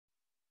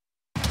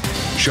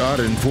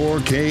Shot in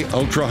 4K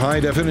ultra high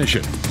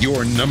definition.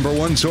 Your number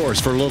one source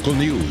for local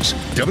news.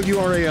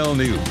 WRAL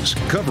News.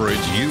 Coverage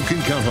you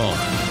can count on.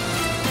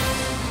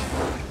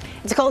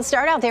 It's a cold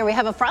start out there. We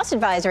have a frost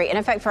advisory in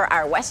effect for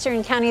our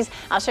western counties.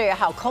 I'll show you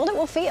how cold it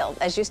will feel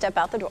as you step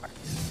out the door.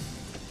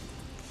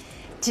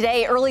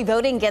 Today, early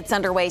voting gets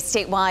underway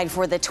statewide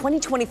for the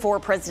 2024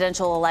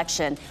 presidential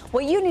election.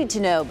 What you need to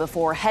know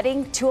before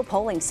heading to a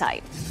polling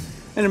site.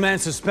 And a man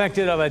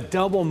suspected of a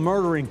double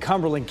murder in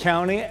Cumberland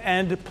County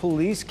and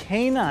police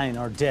canine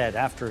are dead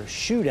after a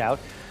shootout.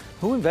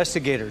 Who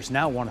investigators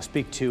now want to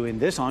speak to in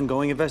this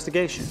ongoing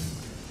investigation.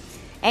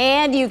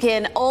 And you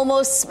can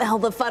almost smell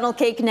the funnel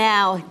cake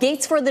now.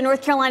 Gates for the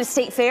North Carolina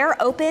State Fair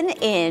open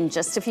in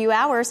just a few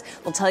hours.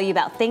 We'll tell you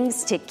about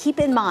things to keep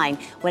in mind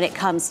when it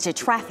comes to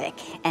traffic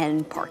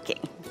and parking.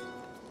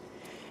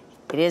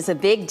 It is a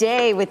big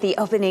day with the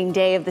opening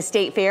day of the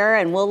State Fair,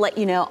 and we'll let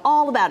you know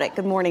all about it.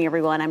 Good morning,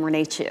 everyone. I'm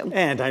Renee Chu.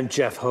 And I'm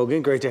Jeff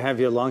Hogan. Great to have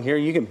you along here.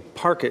 You can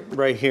park it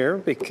right here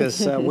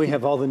because we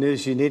have all the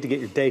news you need to get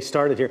your day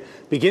started here.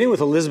 Beginning with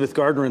Elizabeth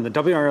Gardner in the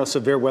WRAL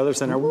Severe Weather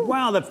Center.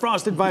 Wow, that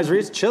frost advisory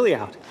is chilly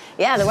out.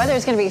 Yeah, the weather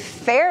is going to be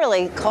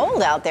fairly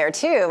cold out there,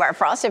 too. Our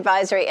frost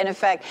advisory in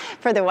effect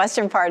for the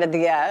western part of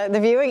the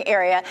viewing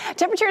area.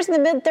 Temperatures in the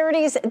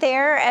mid-30s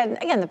there,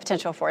 and again, the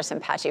potential for some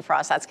patchy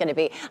frost. That's going to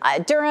be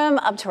Durham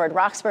up toward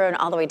Roxborough and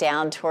all the way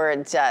down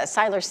towards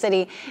Siler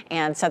City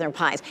and Southern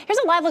Pines. Here's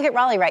a live look at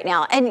Raleigh right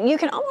now, and you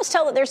can almost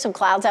tell that there's some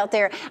clouds out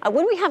there.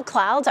 When we have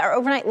clouds, our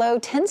overnight low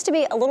tends to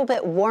be a little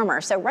bit warmer.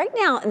 So right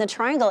now in the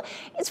Triangle,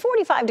 it's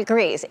 45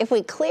 degrees. If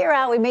we clear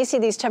out, we may see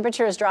these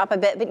temperatures drop a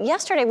bit, but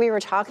yesterday we were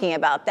talking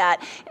about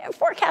that,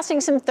 forecasting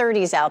some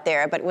 30s out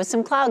there, but with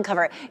some cloud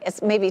cover,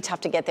 it's maybe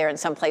tough to get there in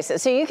some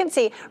places. So you can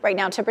see right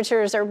now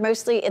temperatures are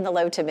mostly in the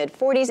low to mid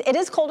 40s. It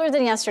is colder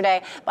than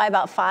yesterday by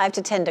about 5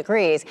 to 10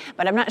 degrees,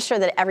 but I'm not sure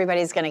that everybody's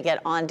going to get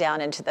on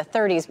down into the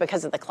 30s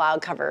because of the cloud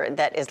cover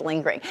that is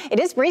lingering. It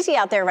is breezy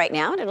out there right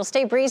now, and it'll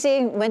stay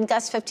breezy, wind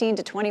gusts 15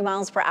 to 20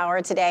 miles per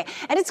hour today.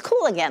 And it's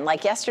cool again,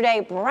 like yesterday,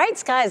 bright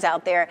skies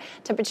out there,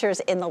 temperatures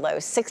in the low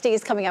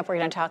 60s. Coming up, we're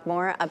going to talk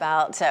more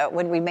about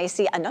when we may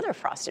see another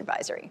frost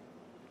advisory.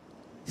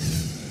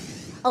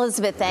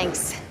 Elizabeth,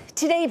 thanks.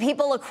 Today,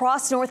 people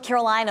across North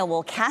Carolina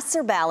will cast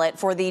their ballot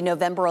for the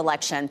November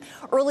election.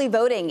 Early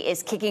voting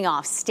is kicking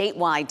off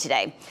statewide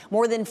today.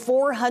 More than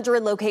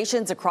 400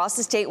 locations across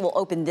the state will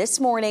open this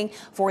morning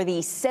for the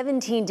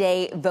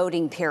 17-day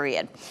voting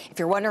period. If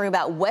you're wondering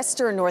about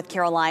Western North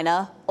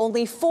Carolina,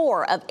 only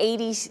 4 of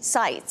 80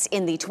 sites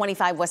in the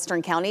 25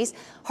 western counties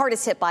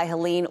hardest hit by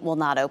Helene will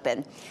not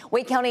open.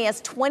 Wake County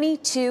has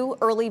 22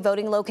 early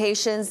voting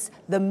locations,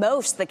 the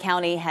most the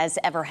county has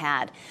ever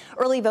had.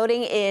 Early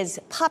voting is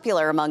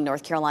popular among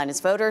North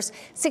Carolina's voters.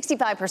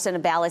 65%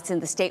 of ballots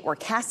in the state were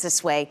cast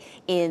this way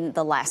in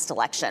the last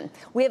election.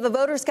 We have a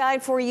voter's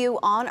guide for you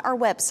on our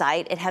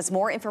website. It has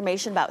more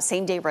information about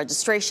same-day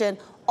registration,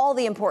 all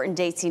the important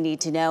dates you need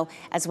to know,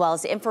 as well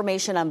as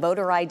information on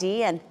voter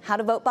ID and how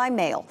to vote by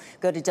mail.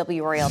 Go to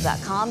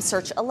WRAL.com,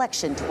 search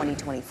Election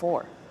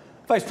 2024.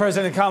 Vice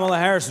President Kamala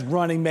Harris's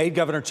running mate,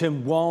 Governor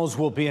Tim Walz,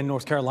 will be in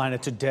North Carolina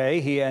today.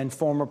 He and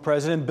former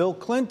President Bill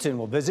Clinton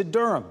will visit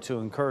Durham to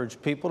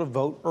encourage people to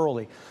vote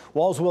early.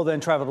 Walz will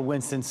then travel to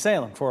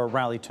Winston-Salem for a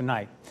rally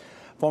tonight.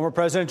 Former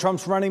President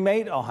Trump's running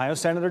mate, Ohio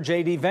Senator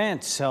J.D.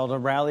 Vance, held a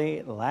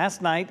rally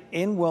last night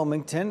in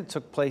Wilmington. It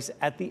took place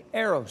at the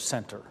Aero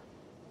Center.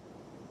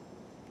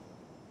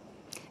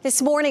 This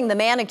morning, the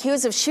man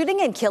accused of shooting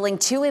and killing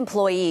 2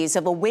 employees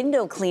of a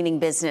window cleaning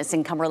business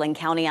in Cumberland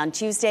County on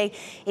Tuesday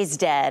is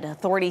dead.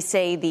 Authorities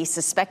say the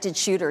suspected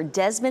shooter,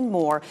 Desmond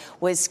Moore,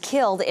 was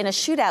killed in a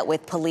shootout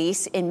with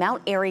police in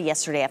Mount Airy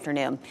yesterday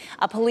afternoon.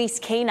 A police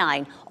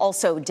canine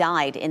also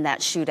died in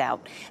that shootout.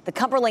 The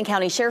Cumberland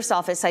County Sheriff's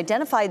Office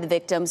identified the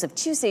victims of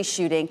Tuesday's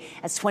shooting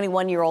as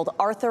 21-year-old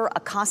Arthur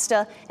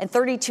Acosta and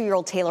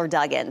 32-year-old Taylor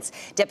Duggins.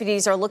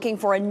 Deputies are looking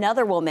for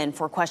another woman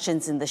for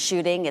questions in the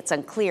shooting. It's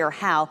unclear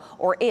how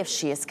or if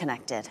she is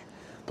connected.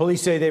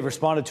 Police say they've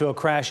responded to a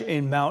crash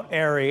in Mount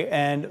Airy,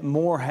 and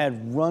Moore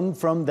had run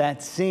from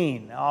that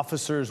scene.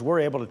 Officers were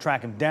able to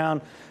track him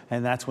down,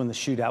 and that's when the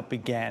shootout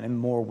began and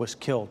Moore was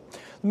killed.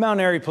 The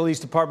Mount Airy Police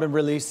Department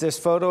released this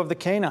photo of the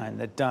canine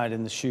that died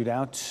in the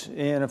shootout.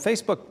 In a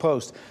Facebook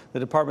post, the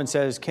department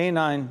says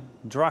Canine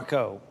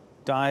Draco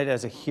died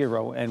as a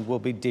hero and will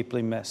be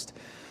deeply missed.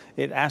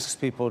 It asks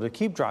people to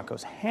keep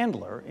Draco's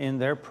handler in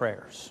their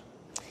prayers.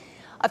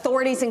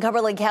 Authorities in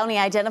Cumberland County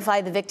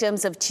identified the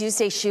victims of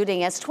Tuesday's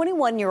shooting as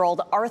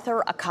 21-year-old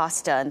Arthur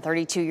Acosta and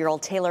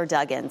 32-year-old Taylor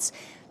Duggins.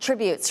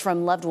 Tributes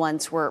from loved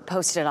ones were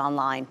posted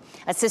online.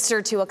 A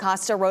sister to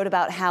Acosta wrote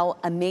about how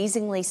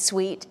amazingly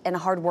sweet and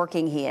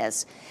hardworking he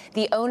is.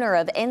 The owner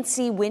of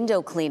NC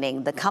Window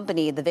Cleaning, the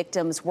company the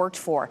victims worked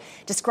for,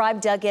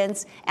 described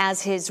Duggins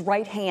as his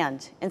right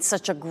hand and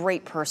such a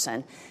great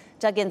person.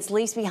 Duggins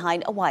leaves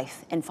behind a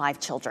wife and 5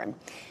 children.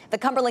 The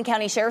Cumberland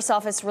County Sheriff's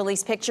Office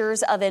released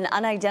pictures of an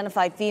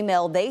unidentified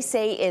female they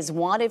say is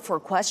wanted for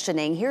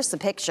questioning. Here's the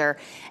picture,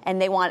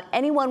 and they want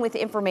anyone with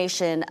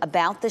information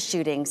about the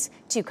shootings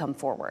to come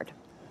forward.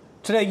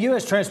 Today,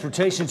 U.S.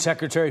 Transportation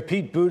Secretary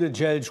Pete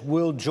Buttigieg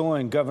will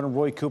join Governor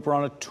Roy Cooper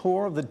on a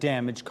tour of the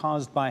damage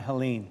caused by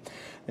Helene.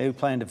 They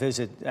plan to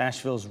visit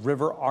Asheville's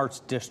River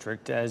Arts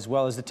District as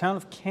well as the town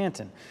of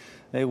Canton.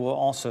 They will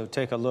also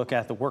take a look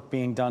at the work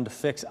being done to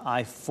fix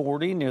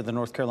I-40 near the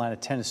North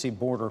Carolina-Tennessee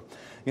border.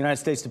 The United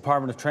States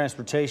Department of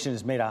Transportation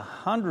has made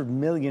 $100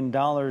 million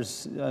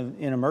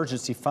in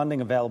emergency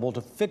funding available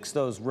to fix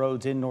those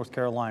roads in North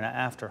Carolina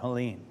after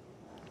Helene.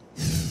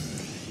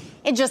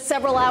 In just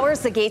several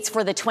hours, the gates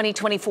for the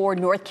 2024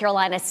 North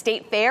Carolina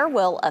State Fair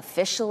will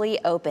officially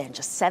open,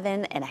 just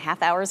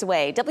 7.5 hours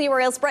away.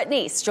 WRAL's Brett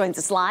Neese joins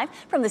us live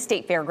from the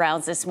State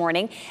Fairgrounds this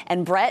morning.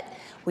 And Brett,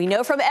 we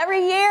know from every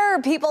year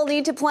people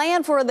need to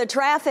plan for the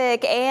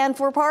traffic and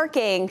for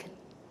parking.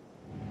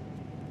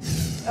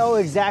 Oh,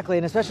 exactly.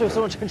 And especially with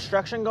so much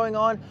construction going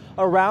on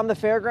around the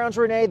fairgrounds,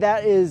 Renee,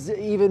 that is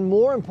even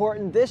more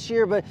important this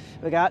year. But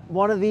we got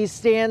one of these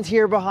stands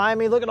here behind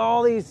me. Look at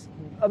all these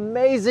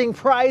amazing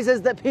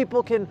prizes that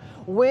people can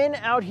win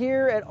out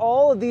here at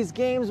all of these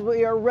games.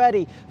 We are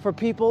ready for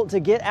people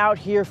to get out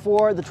here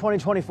for the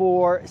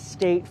 2024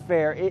 State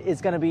Fair. It is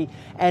going to be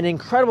an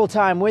incredible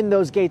time when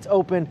those gates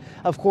open,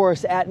 of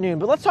course, at noon.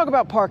 But let's talk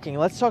about parking.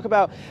 Let's talk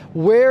about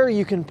where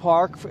you can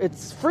park.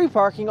 It's free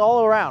parking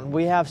all around.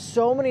 We have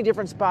so many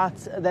different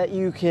spots that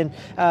you can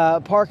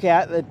park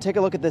at. Take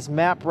a look at this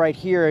map right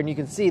here, and you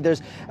can see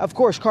there's, of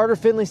course, Carter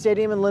Finley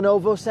Stadium and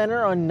Lenovo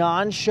Center on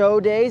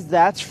non-show days.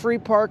 That's free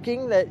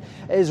parking that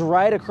is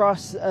right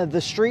across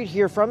the street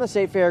here from the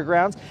State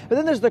Fairgrounds. But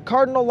then there's the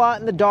Cardinal lot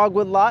and the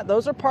Dogwood lot.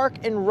 Those are park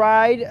and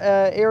ride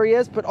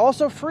areas, but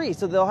also free.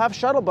 So they'll have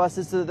shuttle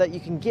buses so that you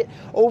can get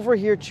over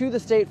here to the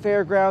State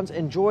Fairgrounds,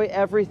 enjoy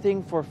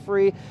everything for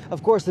free.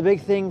 Of course, the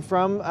big thing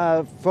from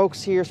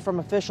folks here, from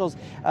officials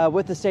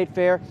with the State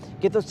Fair,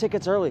 get those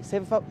tickets early.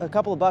 Save a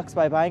couple of bucks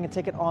by buying a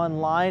ticket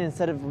online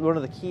instead of one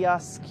of the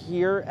kiosks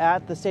here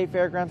at the State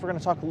Fairgrounds. We're going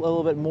to talk a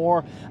little bit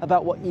more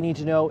about what you need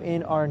to know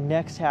in our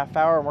next half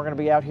hour, and we're going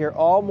to be out here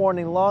all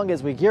morning long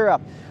as we gear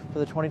up for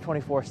the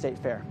 2024 State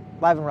Fair.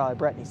 Live in Raleigh,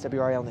 Brett Neese,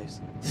 WRAL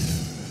News.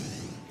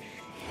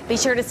 Be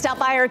sure to stop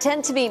by our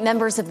tent to meet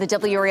members of the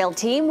WRAL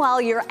team while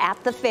you're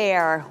at the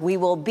fair. We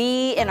will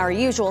be in our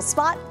usual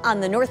spot on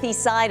the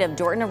northeast side of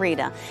Dorton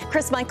Arena.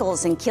 Chris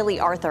Michaels and Kelly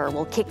Arthur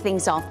will kick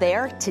things off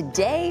there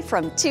today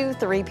from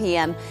 3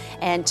 p.m.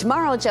 And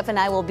tomorrow, Jeff and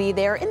I will be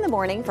there in the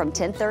morning from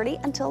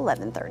 10:30 until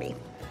 11:30.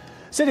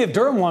 City of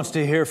Durham wants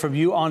to hear from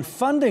you on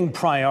funding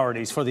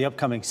priorities for the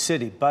upcoming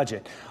city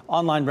budget.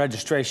 Online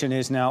registration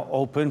is now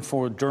open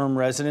for Durham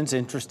residents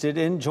interested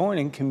in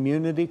joining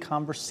community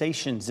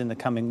conversations in the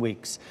coming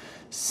weeks.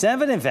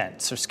 7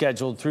 events are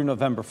scheduled through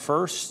November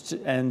 1st,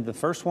 and the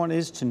first one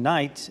is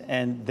tonight,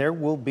 and there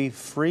will be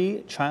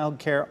free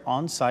childcare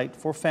on site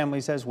for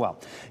families as well.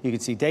 You can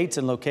see dates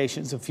and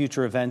locations of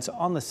future events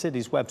on the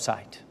city's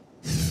website.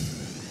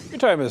 Your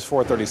time is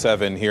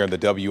 4:37 here in the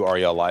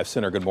WRAL Live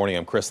Center. Good morning.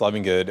 I'm Chris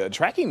Lovingood.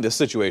 Tracking this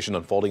situation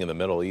unfolding in the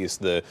Middle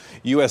East, the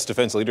U.S.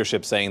 defense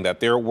leadership saying that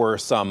there were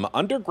some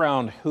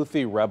underground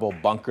Houthi rebel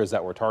bunkers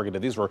that were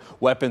targeted. These were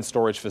weapon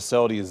storage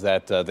facilities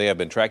that they have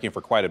been tracking for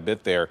quite a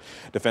bit there.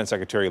 Defense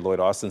Secretary Lloyd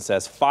Austin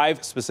says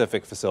 5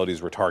 specific facilities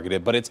were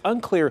targeted, but it's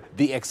unclear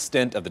the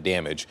extent of the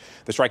damage.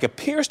 The strike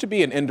appears to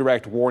be an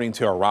indirect warning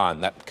to Iran.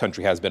 That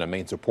country has been a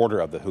main supporter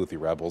of the Houthi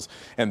rebels.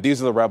 And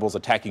these are the rebels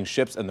attacking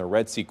ships in the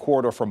Red Sea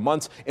corridor for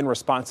months in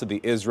response to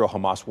the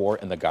Israel-Hamas war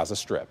in the Gaza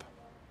Strip.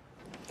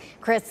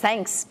 Chris,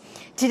 thanks.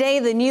 Today,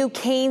 the new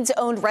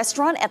Cane's-owned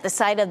restaurant at the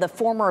site of the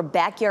former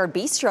Backyard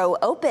Bistro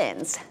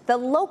opens. The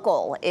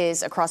Local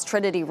is across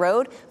Trinity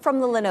Road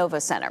from the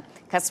Lenovo Center.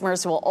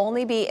 Customers will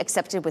only be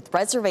accepted with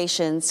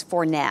reservations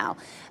for now.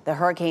 The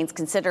Hurricanes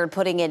considered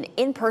putting an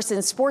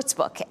in-person sports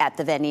book at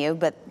the venue,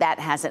 but that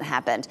hasn't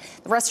happened.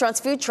 The restaurant's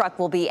food truck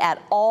will be at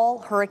all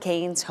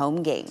Hurricanes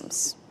home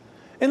games.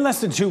 In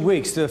less than 2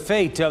 weeks, the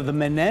fate of the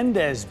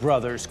Menendez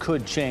brothers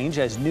could change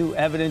as new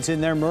evidence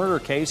in their murder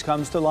case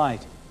comes to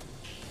light.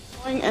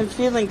 And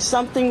feeling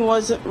something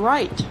wasn't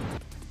right.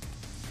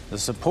 The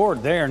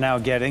support they are now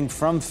getting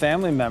from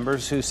family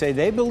members who say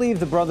they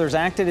believe the brothers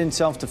acted in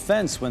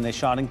self-defense when they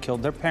shot and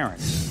killed their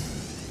parents.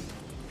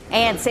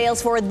 And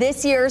sales for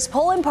this year's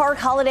Poland Park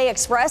Holiday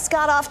Express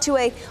got off to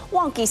a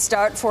wonky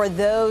start for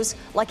those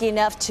lucky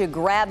enough to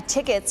grab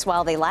tickets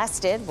while they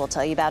lasted. We'll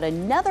tell you about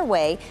another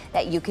way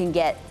that you can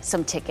get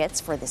some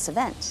tickets for this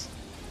event.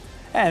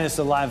 And it's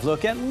a live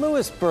look at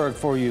Lewisburg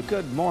for you.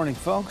 Good morning,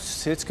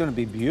 folks. It's going to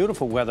be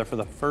beautiful weather for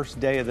the first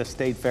day of the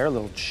State Fair. A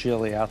little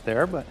chilly out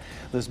there, but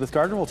Elizabeth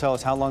Gardner will tell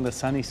us how long the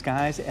sunny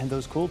skies and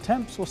those cool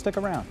temps will stick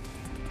around.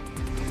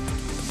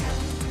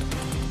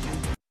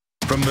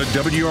 From the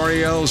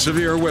WRAL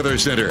Severe Weather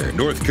Center,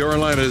 North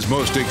Carolina's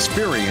most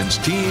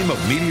experienced team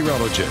of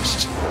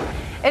meteorologists.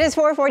 It is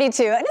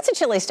 4:42, and it's a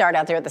chilly start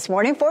out there this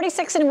morning.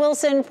 46 in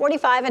Wilson,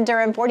 45 in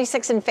Durham,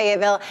 46 in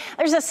Fayetteville.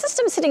 There's a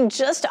system sitting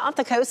just off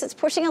the coast that's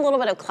pushing a little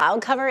bit of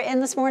cloud cover in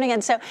this morning,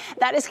 and so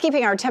that is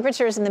keeping our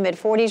temperatures in the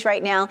mid-40s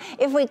right now.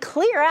 If we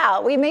clear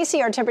out, we may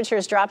see our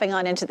temperatures dropping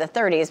on into the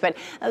 30s, but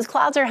those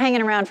clouds are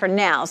hanging around for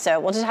now, so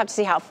we'll just have to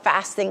see how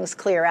fast things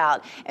clear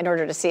out in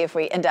order to see if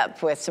we end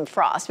up with some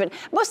frost. But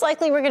most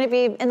likely we're going to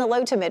be in the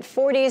low to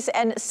mid-40s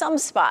and some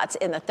spots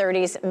in the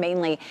 30s,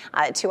 mainly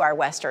to our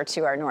west or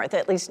to our north,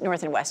 at least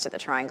north and west of the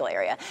Triangle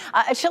area.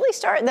 A chilly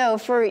start, though,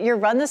 for your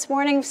run this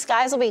morning.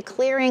 Skies will be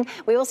clearing.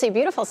 We will see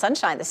beautiful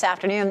sunshine this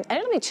afternoon, and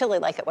it'll be chilly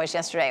like it was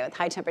yesterday with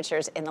high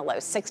temperatures in the low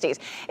 60s.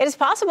 It is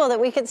possible that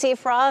we could see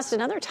frost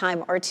another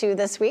time or two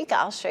this week.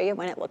 I'll show you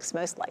when it looks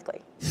most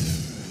likely.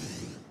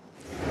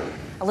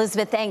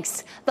 Elizabeth,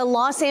 thanks. The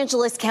Los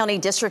Angeles County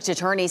District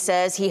Attorney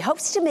says he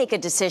hopes to make a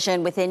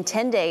decision within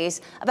 10 days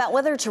about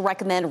whether to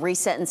recommend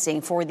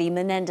resentencing for the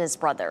Menendez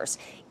brothers.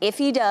 If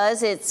he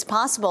does, it's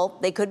possible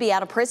they could be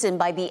out of prison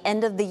by the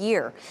end of the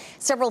year.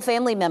 Several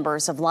family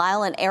members of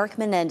Lyle and Eric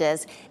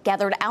Menendez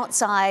gathered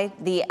outside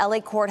the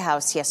LA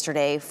courthouse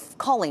yesterday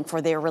calling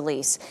for their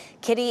release.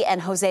 Kitty and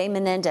Jose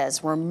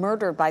Menendez were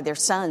murdered by their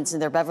sons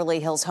in their Beverly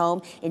Hills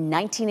home in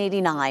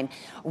 1989.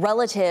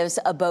 Relatives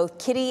of both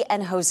Kitty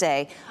and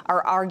Jose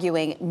are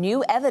arguing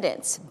new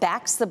evidence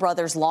backs the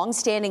brothers'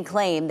 longstanding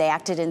claim they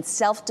acted in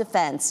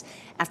self-defense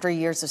after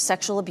years of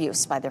sexual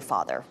abuse by their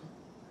father.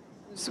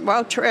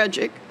 While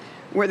tragic,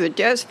 were the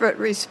desperate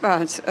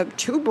response of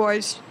two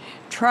boys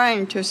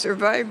trying to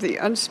survive the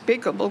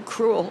unspeakable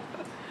cruelty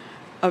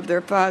of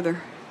their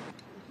father.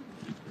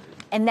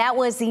 And that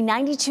was the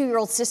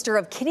 92-year-old sister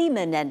of Kitty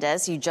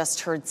Menendez you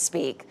just heard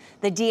speak.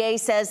 The DA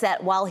says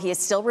that while he is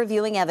still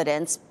reviewing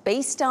evidence,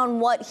 based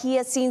on what he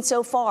has seen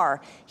so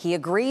far, he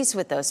agrees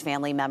with those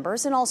family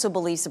members and also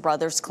believes the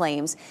brothers'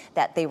 claims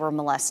that they were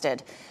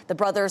molested. The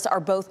brothers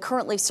are both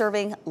currently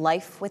serving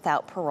life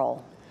without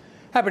parole.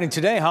 Happening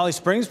today, Holly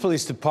Springs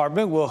Police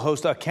Department will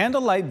host a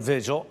candlelight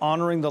vigil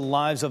honoring the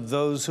lives of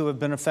those who have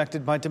been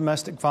affected by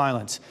domestic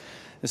violence.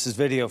 This is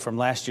video from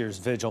last year's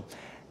vigil.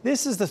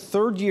 This is the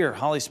third year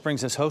Holly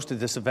Springs has hosted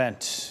this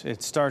event.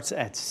 It starts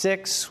at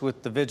 6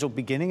 with the vigil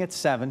beginning at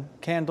 7.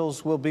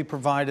 Candles will be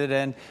provided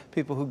and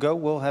people who go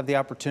will have the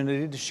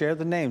opportunity to share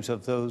the names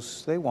of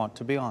those they want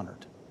to be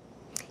honored.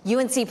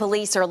 UNC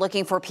police are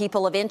looking for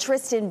people of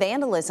interest in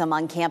vandalism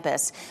on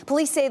campus.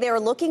 Police say they are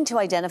looking to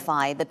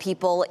identify the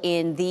people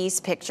in these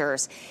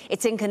pictures.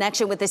 It's in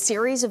connection with a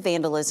series of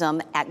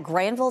vandalism at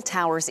Granville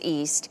Towers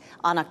East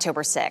on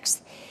October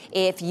 6th.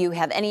 If you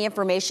have any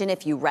information,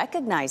 if you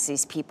recognize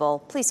these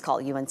people, please call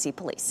UNC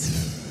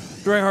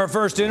Police. During her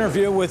first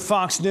interview with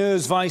Fox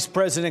News, Vice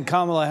President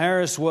Kamala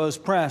Harris was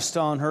pressed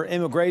on her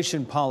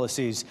immigration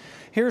policies.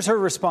 Here's her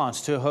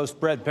response to host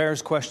Brett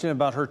Baer's question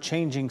about her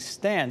changing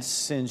stance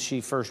since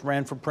she first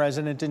ran for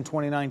president in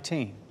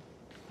 2019.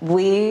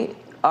 We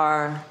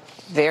are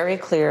very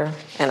clear,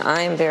 and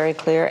I am very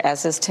clear,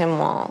 as is Tim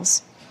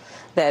Walz,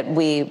 that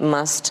we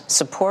must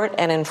support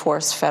and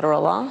enforce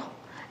federal law,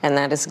 and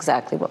that is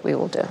exactly what we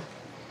will do.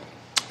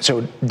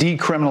 So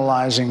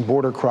decriminalizing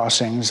border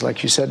crossings,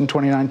 like you said in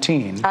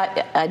 2019.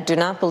 I do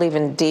not believe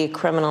in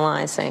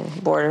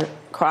decriminalizing border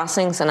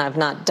crossings, and I've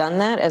not done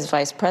that as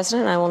vice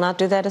president. I will not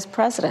do that as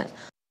president.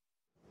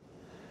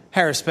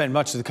 Harris spent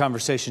much of the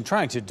conversation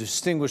trying to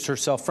distinguish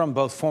herself from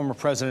both former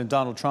President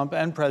Donald Trump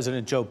and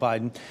President Joe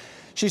Biden.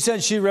 She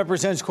said she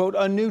represents, quote,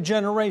 a new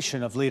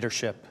generation of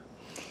leadership.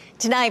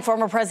 Tonight,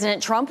 former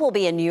President Trump will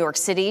be in New York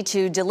City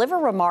to deliver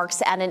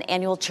remarks at an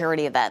annual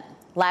charity event.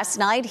 Last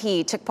night,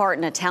 he took part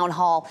in a town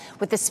hall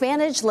with the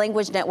Spanish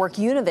language network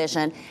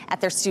Univision at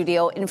their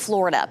studio in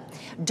Florida.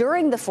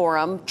 During the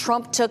forum,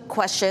 Trump took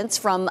questions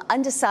from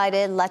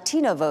undecided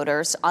Latino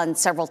voters on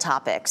several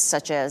topics,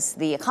 such as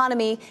the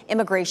economy,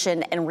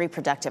 immigration, and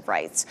reproductive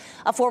rights.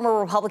 A former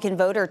Republican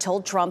voter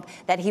told Trump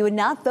that he would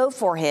not vote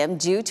for him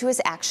due to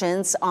his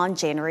actions on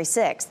January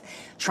 6th.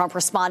 Trump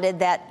responded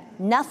that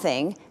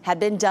nothing had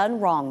been done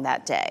wrong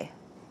that day.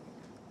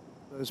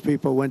 Those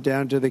people went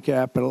down to the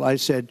Capitol. I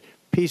said,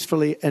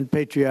 peacefully and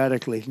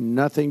patriotically,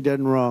 nothing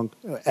done wrong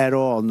at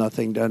all,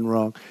 nothing done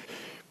wrong.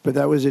 But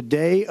that was a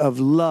day of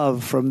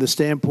love from the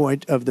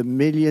standpoint of the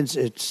millions.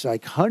 It's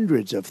like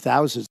hundreds of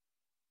thousands.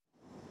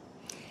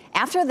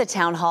 After the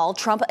town hall,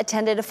 Trump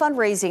attended a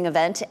fundraising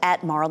event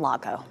at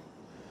Mar-a-Lago.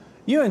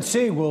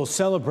 UNC will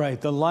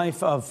celebrate the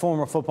life of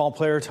former football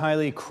player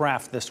Tylee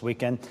Kraft this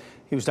weekend.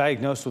 He was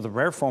diagnosed with a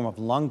rare form of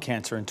lung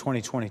cancer in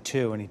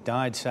 2022, and he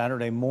died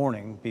Saturday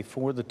morning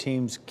before the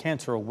team's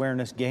cancer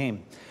awareness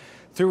game.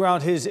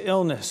 Throughout his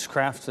illness,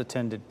 Kraft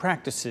attended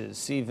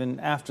practices even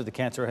after the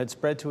cancer had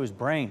spread to his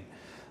brain.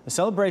 A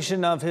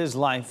celebration of his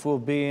life will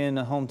be in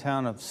the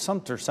hometown of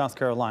Sumter, South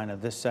Carolina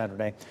this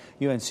Saturday.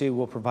 UNC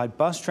will provide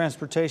bus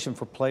transportation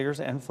for players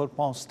and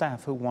football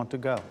staff who want to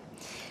go.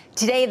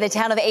 Today, the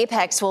town of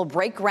Apex will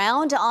break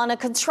ground on a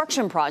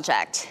construction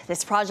project.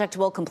 This project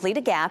will complete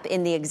a gap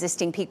in the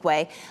existing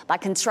Peakway by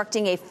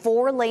constructing a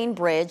 4-lane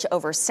bridge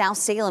over South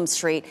Salem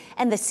Street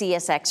and the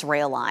CSX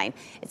rail line.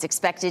 It's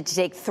expected to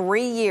take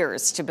 3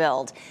 years to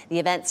build. The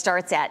event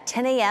starts at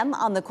 10 a.m.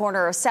 on the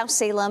corner of South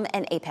Salem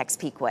and Apex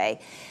Peakway.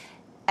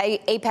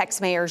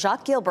 Apex Mayor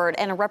Jacques Gilbert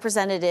and a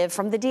representative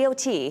from the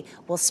DOT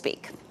will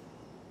speak.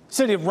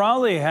 City of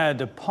Raleigh had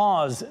to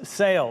pause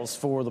sales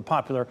for the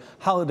popular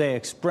Holiday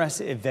Express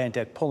event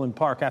at Pullen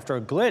Park after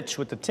a glitch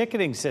with the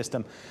ticketing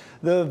system.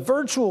 The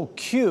virtual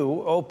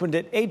queue opened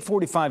at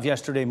 8:45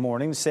 yesterday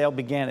morning. The sale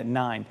began at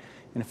 9.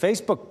 In a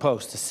Facebook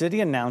post, the city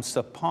announced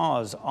a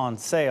pause on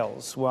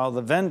sales while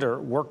the vendor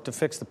worked to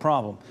fix the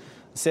problem.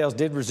 The sales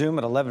did resume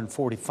at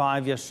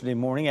 11:45 yesterday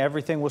morning.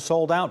 Everything was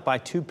sold out by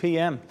 2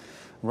 p.m.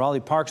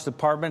 Raleigh Parks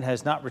Department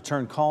has not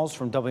returned calls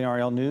from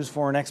WRAL News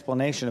for an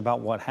explanation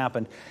about what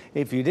happened.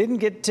 If you didn't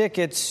get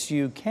tickets,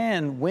 you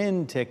can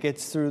win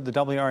tickets through the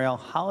WRAL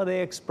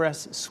Holiday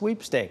Express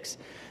sweepstakes.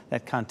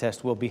 That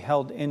contest will be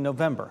held in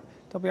November.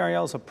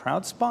 WRAL is a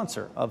proud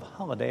sponsor of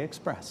Holiday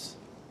Express.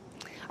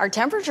 Our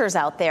temperatures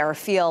out there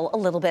feel a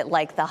little bit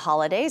like the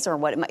holidays, or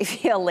what it might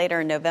feel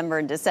later in November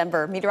and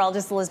December.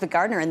 Meteorologist Elizabeth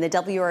Gardner in the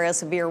WRAL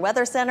Severe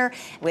Weather Center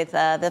with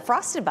the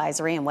frost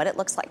advisory and what it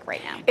looks like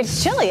right now.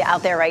 It's chilly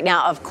out there right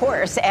now, of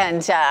course,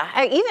 and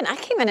I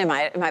came in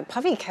my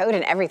puffy coat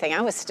and everything.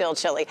 I was still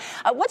chilly.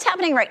 What's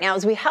happening right now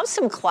is we have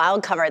some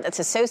cloud cover that's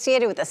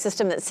associated with the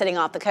system that's sitting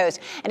off the coast,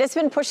 and it's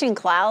been pushing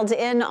clouds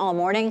in all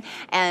morning,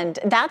 and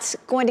that's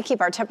going to keep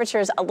our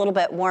temperatures a little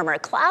bit warmer.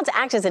 Clouds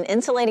act as an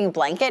insulating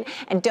blanket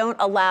and don't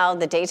allow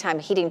the daytime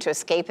heating to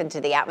escape into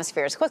the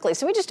atmosphere as quickly,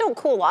 so we just don't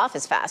cool off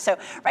as fast. So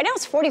right now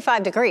it's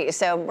 45 degrees,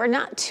 so we're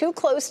not too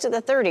close to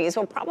the 30s.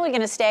 We're probably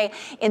going to stay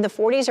in the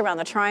 40s around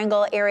the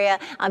Triangle area.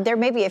 There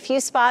may be a few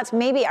spots.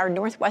 Maybe our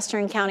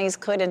northwestern counties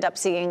could end up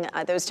seeing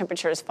those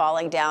temperatures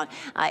falling down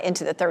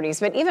into the 30s,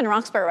 but even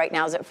Roxborough right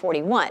now is at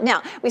 41.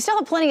 Now, we still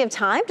have plenty of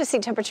time to see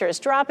temperatures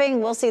dropping.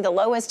 We'll see the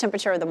lowest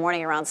temperature of the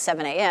morning around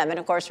 7 a.m., and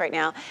of course right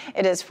now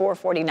it is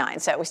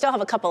 4:49, so we still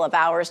have a couple of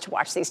hours to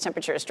watch these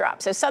temperatures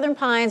drop. So Southern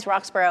Pines,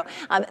 Roxborough,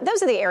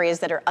 those are the areas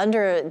that are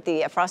under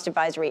the frost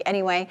advisory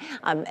anyway,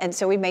 and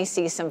so we may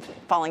see some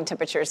falling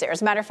temperatures there.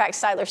 As a matter of fact,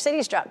 Siler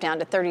City's dropped down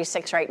to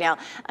 36 right now.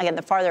 Again,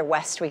 the farther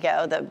west we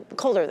go, the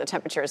colder the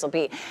temperatures will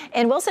be.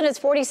 In Wilson, it's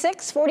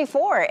 46,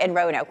 44 in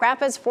Roanoke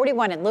Rapids,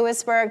 41 in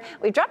Lewisburg.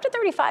 We've dropped to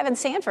 35 in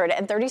Sanford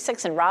and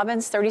 36 in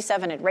Robbins,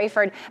 37 in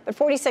Rayford, but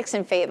 46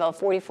 in Fayetteville,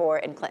 44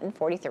 in Clinton,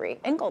 43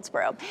 in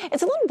Goldsboro.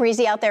 It's a little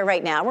breezy out there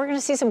right now. We're going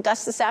to see some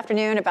gusts this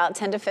afternoon, about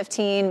 10 to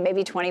 15,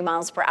 maybe 20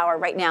 miles per hour.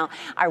 Right now,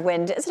 our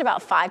wind is at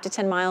about 5 to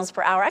 10 miles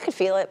per hour. I could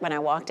feel it when I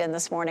walked in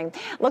this morning.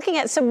 Looking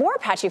at some more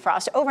patchy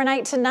frost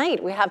overnight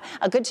tonight. We have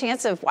a good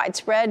chance of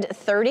widespread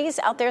 30s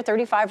out there,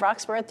 35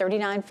 Roxborough,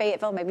 39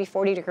 Fayetteville, maybe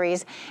 40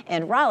 degrees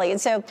in Raleigh. And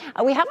so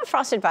we have a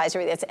frost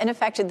advisory that's in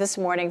effect this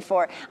morning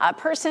for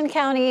Person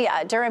County,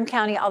 Durham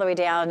County, all the way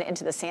down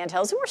into the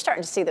Sandhills. And we're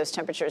starting to see those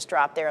temperatures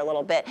drop there a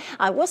little bit.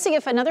 We'll see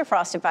if another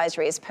frost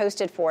advisory is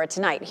posted for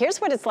tonight. Here's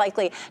what it's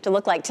likely to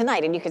look like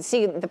tonight. And you can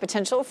see the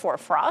potential for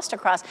frost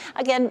across,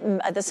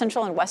 again, the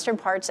central and western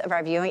parts of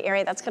our viewing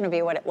area. That's going to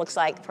be what it looks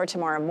like for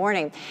tomorrow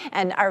morning.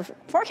 And our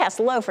forecast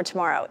low for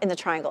tomorrow in the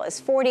Triangle is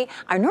 40.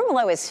 Our normal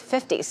low is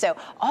 50. So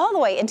all the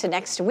way into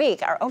next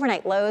week, our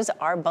overnight lows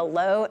are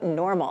below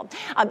normal.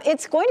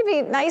 It's going to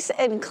be nice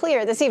and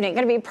clear this evening.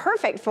 Going to be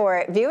perfect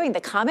for viewing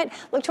the comet.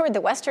 Look toward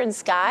the western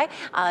sky,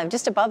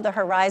 just above the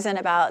horizon,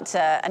 about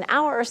an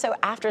hour or so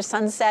after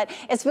sunset.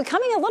 It's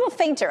becoming a little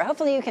fainter.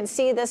 Hopefully you can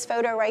see this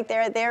photo right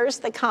there. There's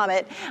the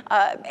comet.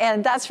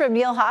 And that's from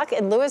Neil Hawk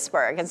in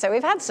Lewisburg. And so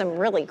we've had some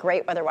really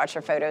great weather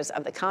watcher photos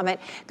of the comet.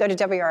 Go to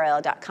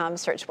WRAL.com,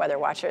 search Weather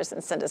Watchers,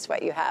 and send us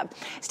what you have.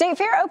 State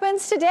Fair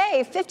opens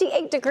today,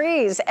 58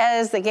 degrees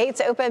as the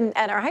gates open,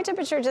 and our high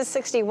temperature just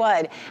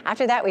 61.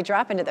 After that, we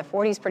drop into the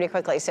 40s pretty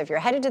quickly. So if you're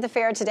headed to the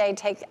fair today,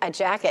 take a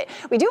jacket.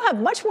 We do have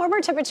much warmer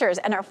temperatures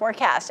in our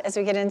forecast as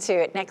we get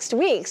into next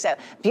week. So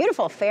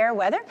beautiful fair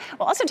weather.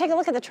 We'll also take a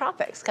look at the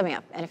tropics coming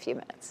up in a few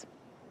minutes.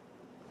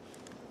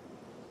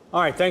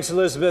 All right, thanks,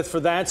 Elizabeth,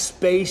 for that.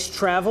 Space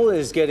travel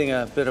is getting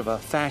a bit of a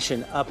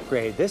fashion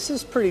upgrade. This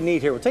is pretty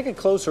neat here. We'll take a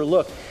closer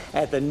look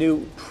at the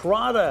new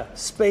Prada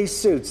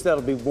spacesuits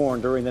that'll be worn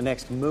during the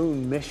next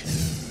moon mission.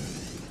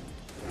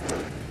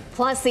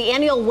 Plus, the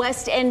annual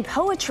West End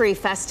Poetry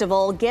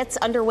Festival gets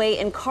underway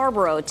in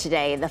Carrboro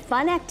today. The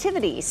fun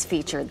activities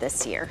featured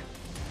this year.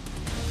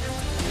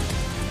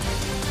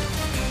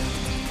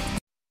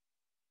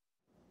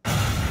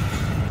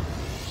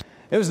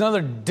 It was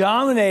another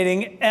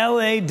dominating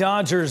LA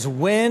Dodgers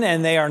win,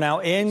 and they are now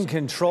in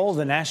control of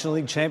the National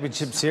League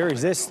Championship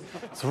Series. This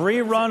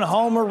 3-run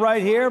homer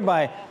right here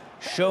by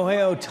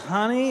Shohei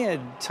Ohtani, it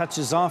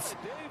touches off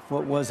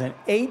what was an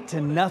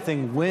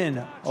 8-0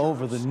 win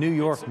over the New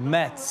York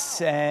Mets.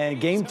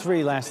 Game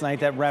 3 last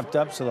night, that wrapped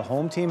up, so the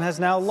home team has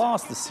now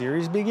lost. The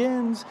series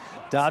begins.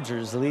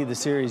 Dodgers lead the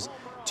series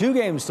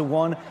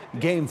 2-1.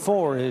 Game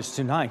 4 is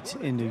tonight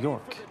in New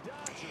York.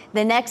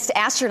 The next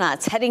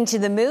astronauts heading to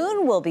the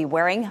moon will be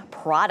wearing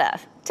Prada.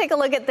 Take a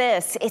look at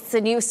this. It's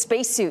the new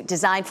spacesuit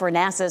designed for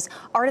NASA's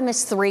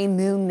Artemis 3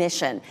 moon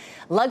mission.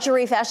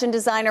 Luxury fashion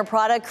designer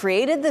Prada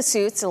created the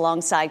suits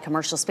alongside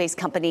commercial space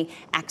company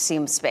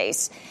Axiom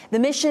Space. The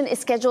mission is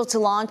scheduled to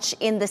launch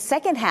in the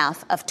second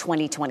half of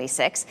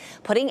 2026,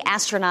 putting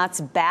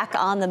astronauts back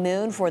on the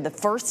moon for the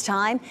first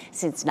time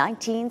since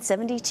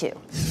 1972.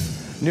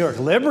 New York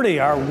Liberty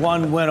are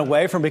one win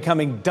away from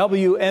becoming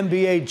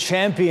WNBA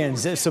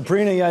champions.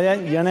 Sabrina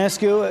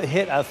Ionescu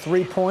hit a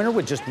three-pointer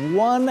with just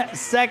 1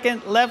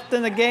 second left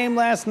in the game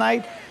last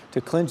night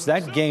to clinch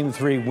that Game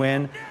 3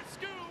 win.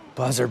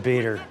 Buzzer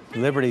beater.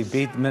 Liberty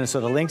beat the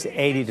Minnesota Lynx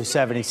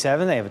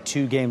 80-77. They have a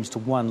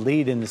 2-1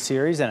 lead in the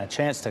series and a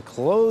chance to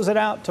close it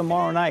out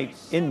tomorrow night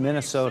in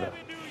Minnesota.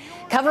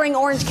 Covering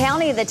Orange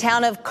County, the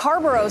town of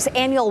Carborough's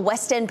annual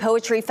West End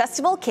Poetry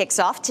Festival kicks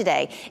off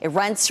today. It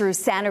runs through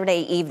Saturday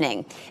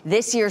evening.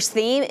 This year's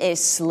theme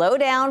is Slow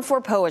Down for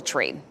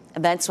Poetry.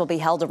 Events will be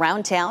held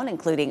around town,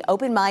 including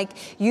open mic,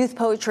 youth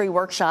poetry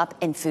workshop,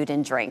 and food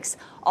and drinks.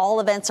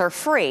 All events are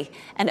free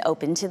and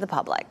open to the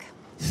public.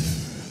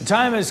 The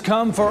time has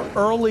come for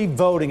early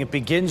voting. It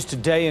begins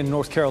today in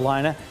North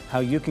Carolina.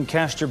 How you can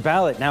cast your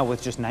ballot now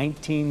with just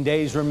 19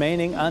 days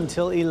remaining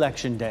until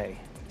Election Day.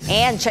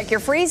 And check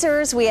your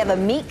freezers. We have a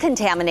meat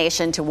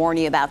contamination to warn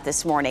you about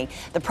this morning.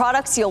 The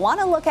products you'll want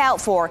to look out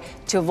for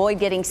to avoid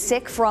getting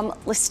sick from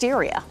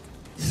listeria.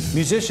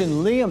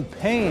 Musician Liam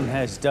Payne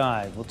has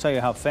died. We'll tell you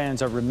how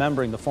fans are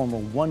remembering the former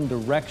One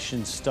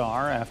Direction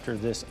star after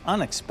this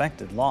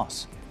unexpected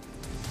loss.